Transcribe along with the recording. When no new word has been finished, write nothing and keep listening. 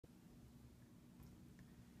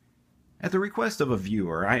At the request of a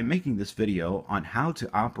viewer, I am making this video on how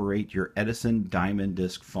to operate your Edison diamond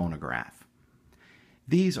disc phonograph.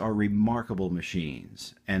 These are remarkable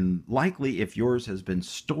machines, and likely if yours has been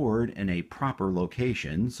stored in a proper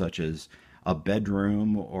location, such as a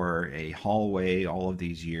bedroom or a hallway all of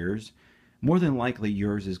these years, more than likely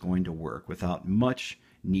yours is going to work without much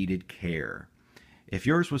needed care. If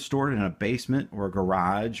yours was stored in a basement or a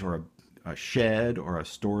garage or a shed or a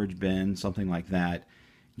storage bin, something like that,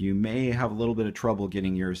 you may have a little bit of trouble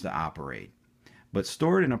getting yours to operate. But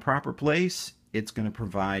stored in a proper place, it's going to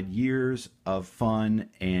provide years of fun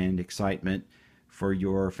and excitement for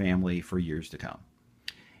your family for years to come.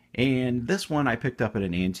 And this one I picked up at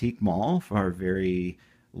an antique mall for a very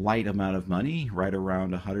light amount of money, right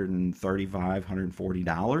around $135,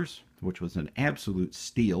 $140, which was an absolute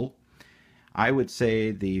steal. I would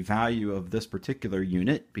say the value of this particular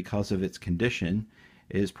unit, because of its condition,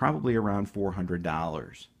 is probably around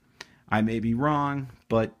 $400. I may be wrong,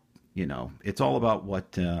 but you know, it's all about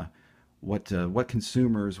what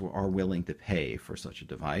consumers are willing to pay for such a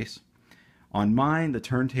device. On mine, the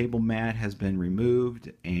turntable mat has been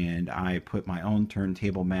removed, and I put my own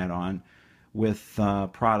turntable mat on with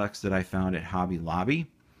products that I found at Hobby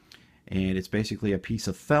Lobby. And it's basically a piece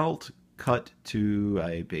of felt cut to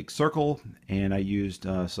a big circle, and I used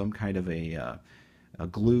some kind of a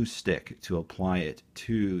glue stick to apply it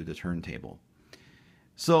to the turntable.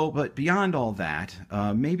 So, but beyond all that,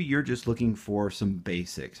 maybe you're just looking for some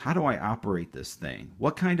basics. How do I operate this thing?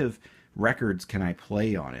 What kind of records can I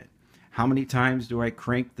play on it? How many times do I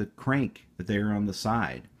crank the crank there on the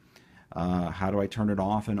side? How do I turn it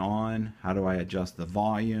off and on? How do I adjust the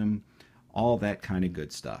volume? All that kind of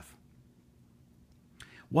good stuff.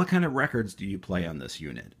 What kind of records do you play on this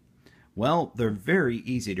unit? Well, they're very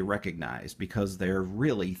easy to recognize because they're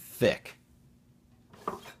really thick.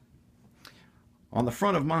 On the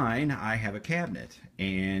front of mine, I have a cabinet,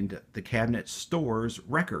 and the cabinet stores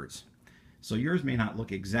records. So yours may not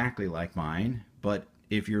look exactly like mine, but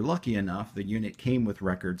if you're lucky enough, the unit came with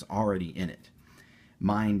records already in it.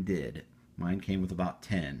 Mine did. Mine came with about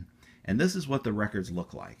 10. And this is what the records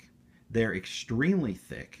look like. They're extremely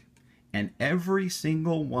thick, and every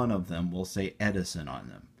single one of them will say Edison on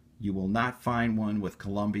them. You will not find one with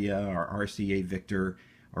Columbia or RCA Victor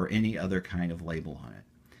or any other kind of label on it.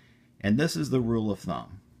 And this is the rule of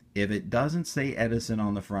thumb. If it doesn't say Edison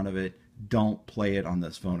on the front of it, don't play it on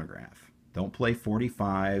this phonograph. Don't play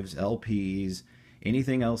 45s, LPs,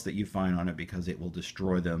 anything else that you find on it, because it will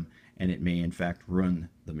destroy them, and it may in fact ruin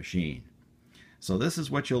the machine. So this is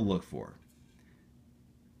what you'll look for.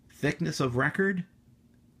 Thickness of record,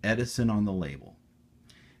 Edison on the label.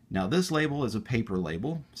 Now this label is a paper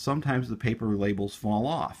label. Sometimes the paper labels fall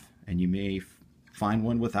off, and you may find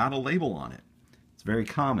one without a label on it. It's very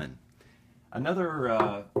common.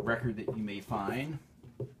 Another record that you may find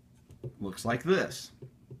looks like this.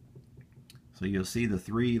 So you'll see the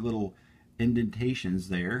three little indentations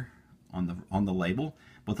there on the label,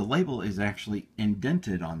 but the label is actually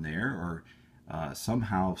indented on there, or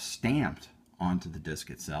somehow stamped onto the disc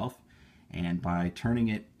itself. And by turning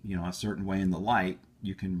it, you know, a certain way in the light,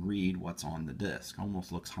 you can read what's on the disc.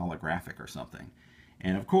 Almost looks holographic or something.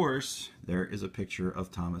 And of course, there is a picture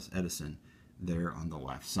of Thomas Edison there on the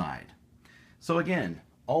left side. So again,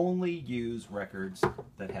 only use records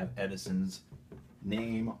that have Edison's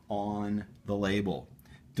name on the label.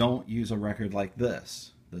 Don't use a record like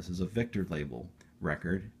this. This is a Victor label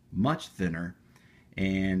record, much thinner,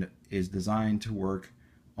 and is designed to work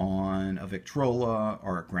on a Victrola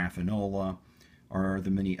or a Grafanola or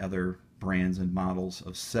the many other brands and models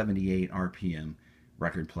of 78 RPM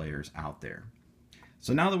record players out there.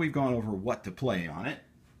 So now that we've gone over what to play on it,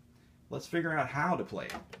 let's figure out how to play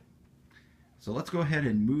it. So let's go ahead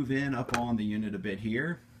and move in up on the unit a bit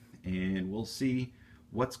here, and we'll see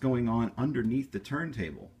what's going on underneath the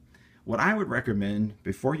turntable. What I would recommend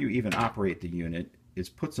before you even operate the unit is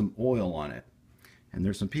put some oil on it. And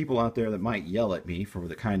there's some people out there that might yell at me for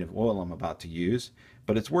the kind of oil I'm about to use,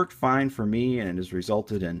 but it's worked fine for me and has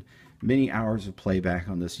resulted in many hours of playback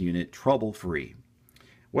on this unit trouble-free.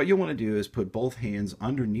 What you'll want to do is put both hands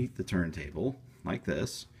underneath the turntable like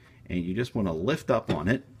this, and you just want to lift up on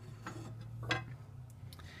it.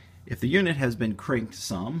 If the unit has been cranked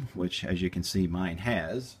some, which as you can see mine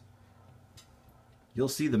has, you'll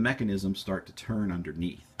see the mechanism start to turn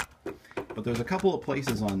underneath. But there's a couple of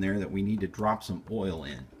places on there that we need to drop some oil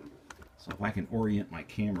in. So if I can orient my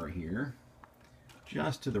camera here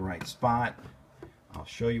just to the right spot, I'll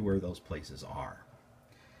show you where those places are.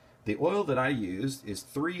 The oil that I used is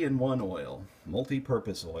 3-in-1 oil,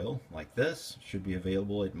 multi-purpose oil like this. Should be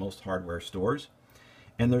available at most hardware stores.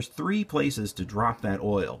 And there's 3 places to drop that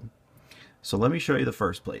oil. So let me show you the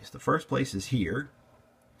first place. The first place is here,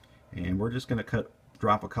 and we're just going to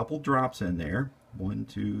drop a couple drops in there. 1,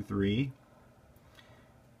 2, 3.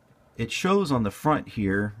 It shows on the front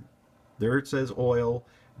here, there it says oil,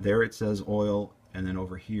 there it says oil, and then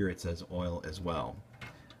over here it says oil as well.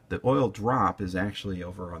 The oil drop is actually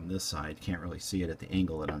over on this side. Can't really see it at the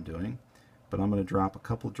angle that I'm doing, but I'm going to drop a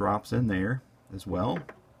couple drops in there as well.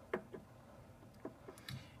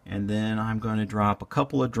 And then I'm going to drop a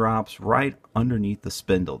couple of drops right underneath the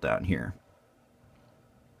spindle down here.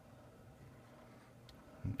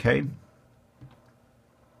 Okay.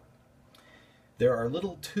 There are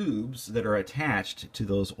little tubes that are attached to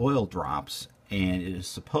those oil drops, and it is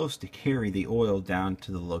supposed to carry the oil down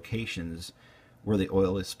to the locations where the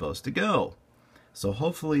oil is supposed to go. So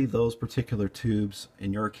hopefully those particular tubes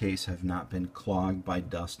in your case have not been clogged by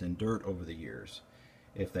dust and dirt over the years.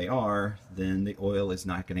 If they are, then the oil is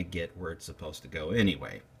not going to get where it's supposed to go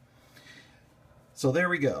anyway. So there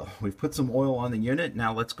we go. We've put some oil on the unit.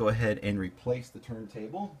 Now let's go ahead and replace the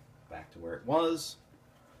turntable back to where it was.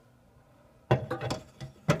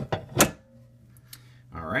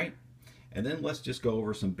 Alright, and then let's just go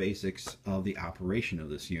over some basics of the operation of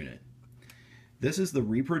this unit. This is the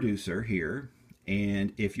reproducer here,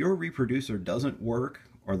 and if your reproducer doesn't work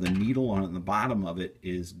or the needle on the bottom of it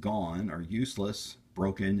is gone or useless,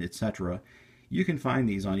 broken, etc., you can find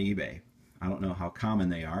these on eBay. I don't know how common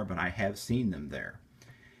they are, but I have seen them there.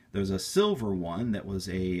 There's a silver one that was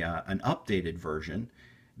an updated version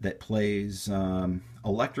that plays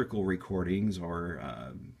electrical recordings or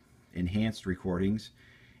enhanced recordings,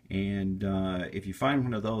 and if you find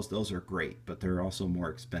one of those are great, but they're also more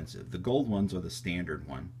expensive. The gold ones are the standard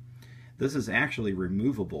one. This is actually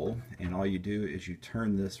removable, and all you do is you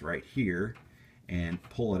turn this right here and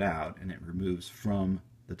pull it out, and it removes from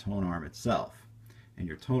the tone arm itself, and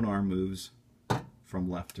your tone arm moves from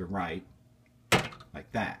left to right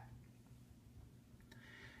like that.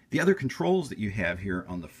 The other controls that you have here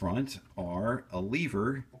on the front are a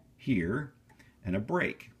lever here and a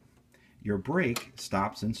brake. Your brake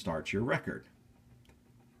stops and starts your record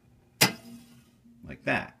like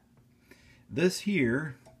that. This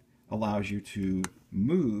here allows you to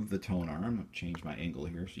move the tone arm. I'll change my angle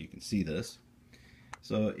here so you can see this.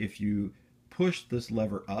 So if you push this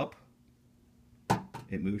lever up,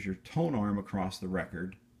 it moves your tone arm across the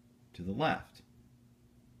record to the left.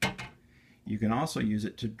 You can also use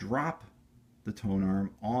it to drop the tone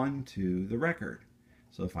arm onto the record.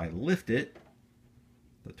 So if I lift it,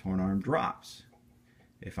 the tone arm drops.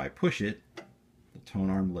 If I push it, the tone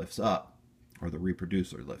arm lifts up, or the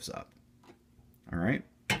reproducer lifts up. Alright?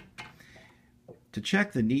 To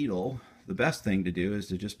check the needle, the best thing to do is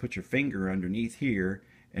to just put your finger underneath here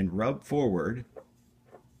and rub forward,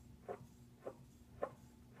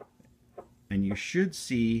 and you should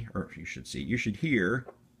hear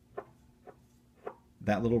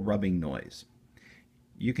that little rubbing noise.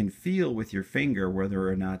 You can feel with your finger whether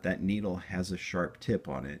or not that needle has a sharp tip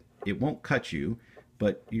on it. It won't cut you,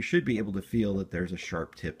 but you should be able to feel that there's a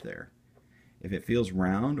sharp tip there. If it feels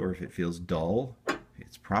round or if it feels dull,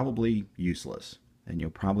 it's probably useless, and you'll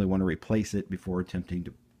probably want to replace it before attempting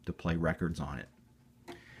to play records on it.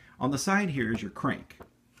 On the side here is your crank,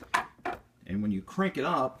 and when you crank it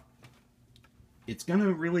up, it's going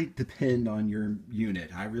to really depend on your unit.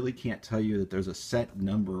 I really can't tell you that there's a set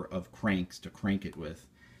number of cranks to crank it with,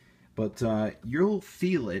 but you'll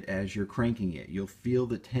feel it as you're cranking it. You'll feel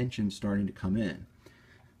the tension starting to come in.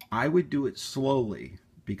 I would do it slowly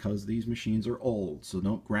because these machines are old, so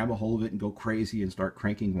don't grab a hold of it and go crazy and start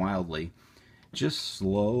cranking wildly. Just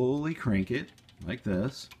slowly crank it like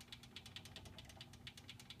this.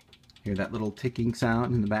 Hear that little ticking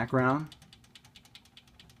sound in the background?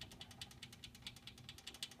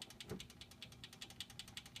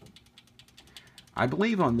 I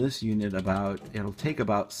believe on this unit it'll take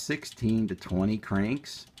about 16 to 20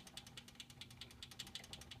 cranks.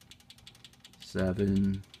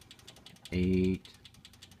 7, 8,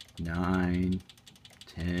 9,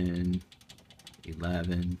 10,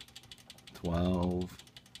 11, 12,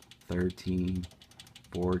 13,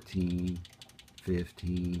 14,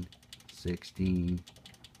 15, 16,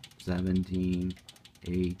 17,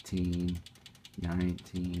 18,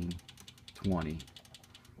 19, 20.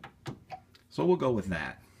 So we'll go with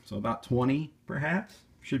that. So about 20 perhaps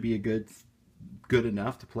should be a good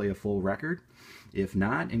enough to play a full record. If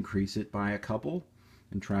not, increase it by a couple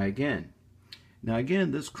and try again. Now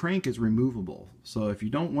again, this crank is removable, so if you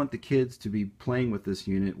don't want the kids to be playing with this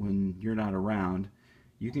unit when you're not around,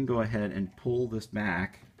 you can go ahead and pull this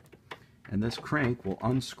back, and this crank will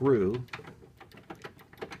unscrew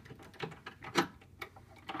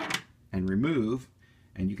and remove,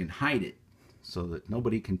 and you can hide it so that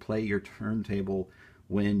nobody can play your turntable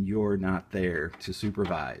when you're not there to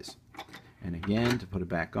supervise. And again, to put it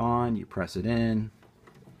back on, you press it in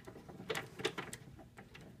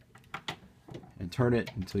and turn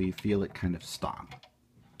it until you feel it kind of stop.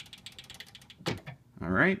 All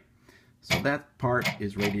right, so that part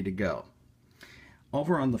is ready to go.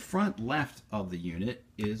 Over on the front left of the unit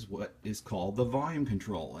is what is called the volume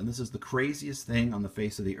control, and this is the craziest thing on the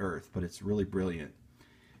face of the earth, but it's really brilliant.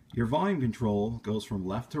 Your volume control goes from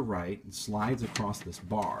left to right and slides across this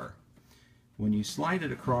bar. When you slide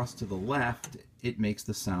it across to the left, it makes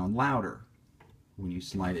the sound louder. When you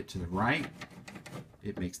slide it to the right,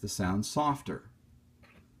 it makes the sound softer.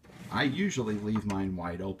 I usually leave mine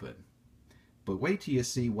wide open, but wait till you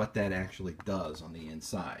see what that actually does on the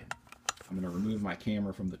inside. I'm going to remove my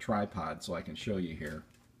camera from the tripod so I can show you here.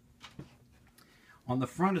 On the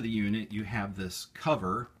front of the unit, you have this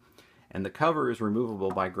cover, and the cover is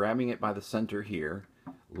removable by grabbing it by the center here,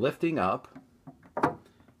 lifting up,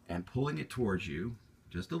 and pulling it towards you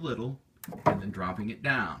just a little, and then dropping it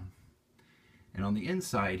down. And on the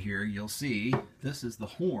inside here, you'll see this is the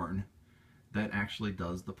horn that actually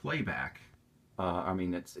does the playback.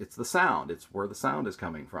 It's the sound. It's where the sound is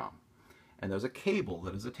coming from. And there's a cable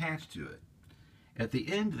that is attached to it. At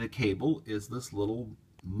the end of the cable is this little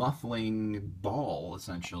muffling ball,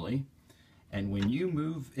 essentially. And when you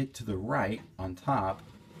move it to the right on top,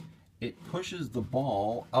 it pushes the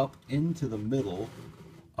ball up into the middle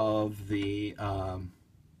of the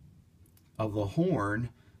horn,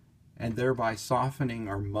 and thereby softening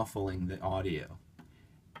or muffling the audio.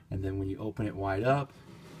 And then when you open it wide up,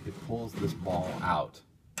 it pulls this ball out.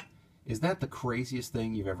 Is that the craziest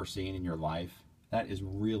thing you've ever seen in your life? That is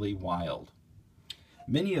really wild.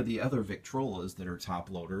 Many of the other Victrolas that are top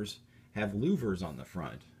loaders have louvers on the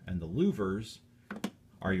front, and the louvers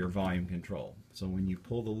are your volume control. So when you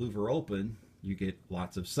pull the louver open, you get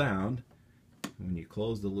lots of sound. When you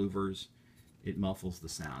close the louvers, it muffles the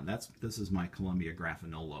sound. This is my Columbia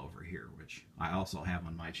Graphanola over here, which I also have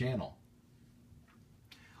on my channel.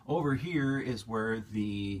 Over here is where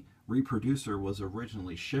the reproducer was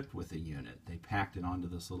originally shipped with the unit. They packed it onto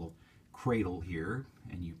this little cradle here,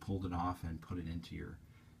 and you pulled it off and put it into your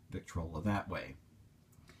Victrola that way.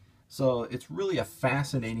 So it's really a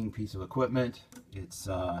fascinating piece of equipment. It's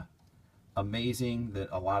amazing that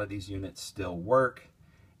a lot of these units still work,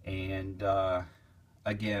 and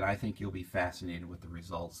again, I think you'll be fascinated with the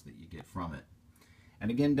results that you get from it. And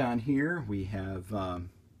again, down here we have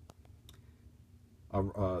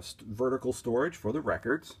vertical storage for the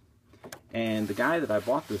records, and the guy that I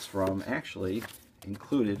bought this from actually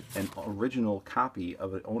included an original copy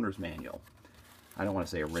of an owner's manual. I don't want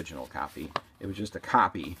to say original copy, it was just a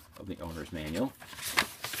copy of the owner's manual.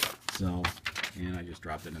 So, and I just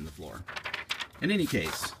dropped it in the floor. In any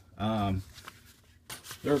case, they're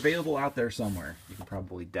available out there somewhere. You can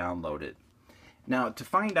probably download it. Now, to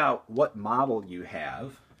find out what model you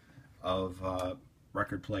have of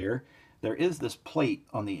record player, there is this plate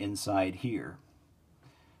on the inside here.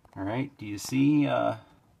 All right, do you see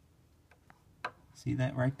see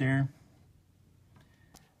that right there?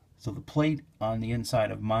 So the plate on the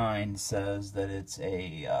inside of mine says that it's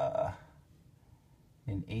a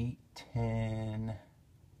an 810,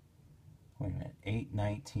 wait a minute,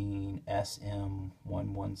 819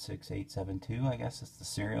 SM116872. I guess it's the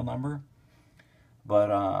serial number,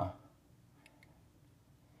 but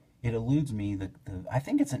it eludes me. I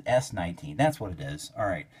think it's an S19. That's what it is. All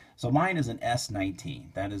right. So mine is an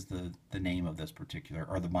S19. That is the name of this particular,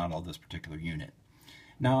 or the model of this particular unit.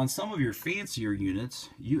 Now, on some of your fancier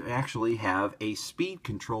units, you actually have a speed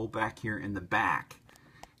control back here in the back,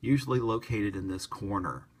 usually located in this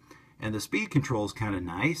corner. And the speed control is kind of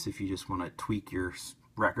nice if you just want to tweak your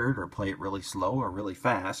record or play it really slow or really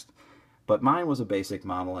fast. But mine was a basic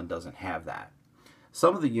model and doesn't have that.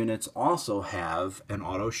 Some of the units also have an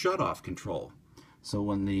auto shut-off control. So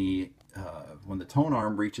when the tone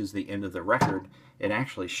arm reaches the end of the record, it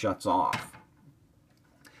actually shuts off.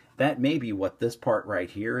 That may be what this part right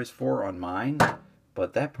here is for on mine,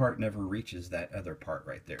 but that part never reaches that other part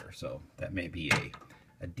right there. So that may be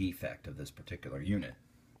a defect of this particular unit.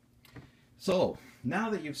 So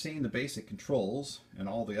now that you've seen the basic controls and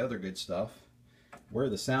all the other good stuff, where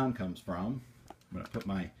the sound comes from, I'm going to put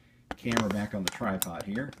my camera back on the tripod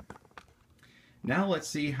here. Now let's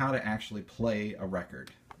see how to actually play a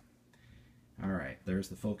record. Alright, there's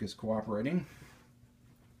the focus cooperating.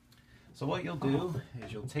 So what you'll do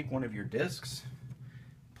is you'll take one of your discs,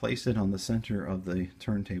 place it on the center of the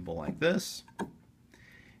turntable like this,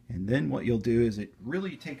 and then what you'll do is it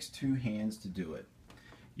really takes two hands to do it.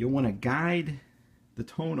 You'll want to guide the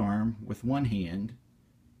tone arm with one hand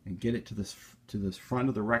and get it to this front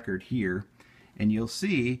of the record here, and you'll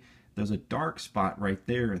see there's a dark spot right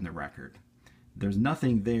there in the record. There's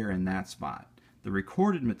nothing there in that spot. The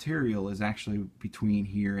recorded material is actually between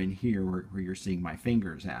here and here where you're seeing my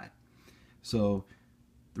fingers at. So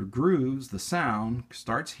the grooves, the sound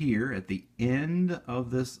starts here at the end of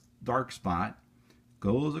this dark spot,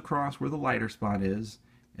 goes across where the lighter spot is,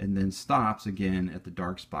 and then stops again at the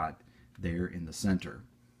dark spot there in the center.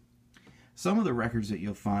 Some of the records that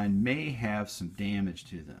you'll find may have some damage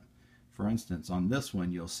to them. For instance, on this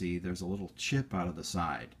one you'll see there's a little chip out of the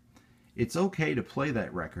side. It's okay to play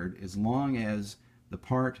that record as long as the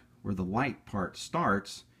part where the light part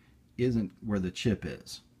starts isn't where the chip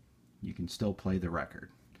is. You can still play the record.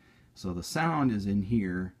 So the sound is in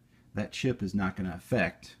here. That chip is not going to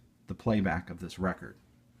affect the playback of this record.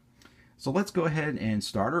 So let's go ahead and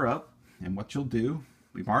start her up. And what you'll do,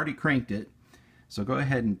 we've already cranked it, so go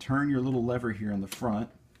ahead and turn your little lever here on the front,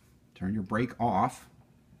 turn your brake off,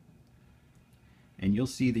 and you'll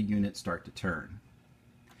see the unit start to turn.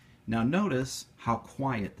 Now notice how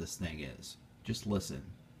quiet this thing is. Just listen.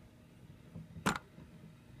 Do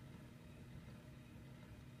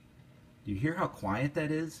you hear how quiet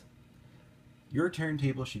that is? Your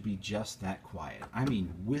turntable should be just that quiet. I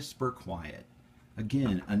mean whisper quiet.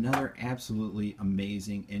 Again, another absolutely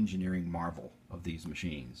amazing engineering marvel of these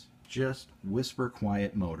machines. Just whisper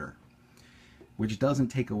quiet motor, which doesn't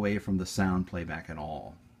take away from the sound playback at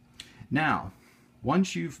all. Now,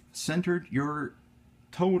 once you've centered your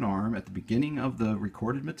tone arm at the beginning of the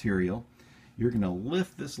recorded material, you're going to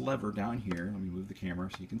lift this lever down here. Let me move the camera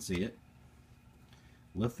so you can see it.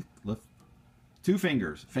 Lift two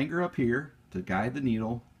fingers. Finger up here to guide the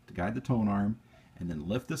needle, to guide the tone arm, and then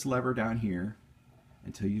lift this lever down here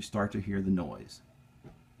until you start to hear the noise.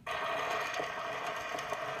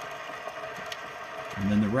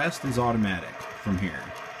 And then the rest is automatic from here.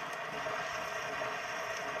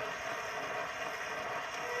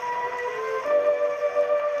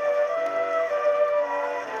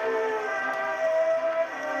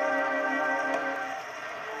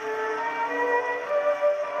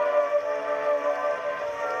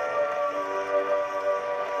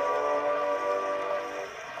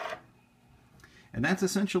 And that's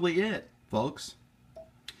essentially it, folks.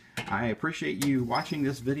 I appreciate you watching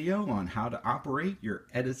this video on how to operate your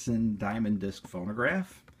Edison Diamond Disc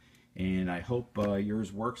phonograph, and I hope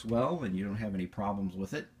yours works well and you don't have any problems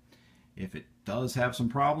with it. If it does have some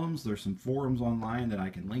problems, there's some forums online that I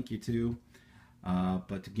can link you to,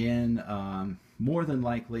 but again, more than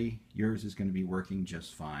likely yours is going to be working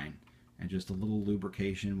just fine, and just a little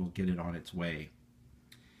lubrication will get it on its way.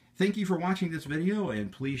 Thank you for watching this video,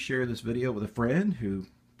 and please share this video with a friend who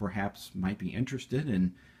perhaps might be interested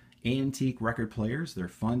in antique record players. They're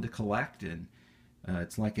fun to collect, and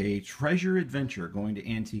it's like a treasure adventure going to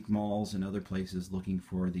antique malls and other places looking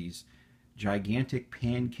for these gigantic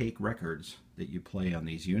pancake records that you play on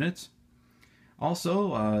these units.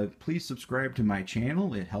 Also, please subscribe to my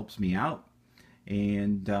channel. It helps me out.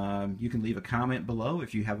 And you can leave a comment below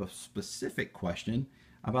if you have a specific question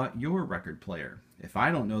about your record player. If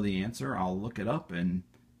I don't know the answer, I'll look it up and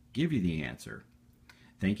give you the answer.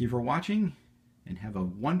 Thank you for watching, and have a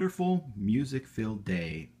wonderful music-filled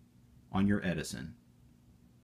day on your Edison.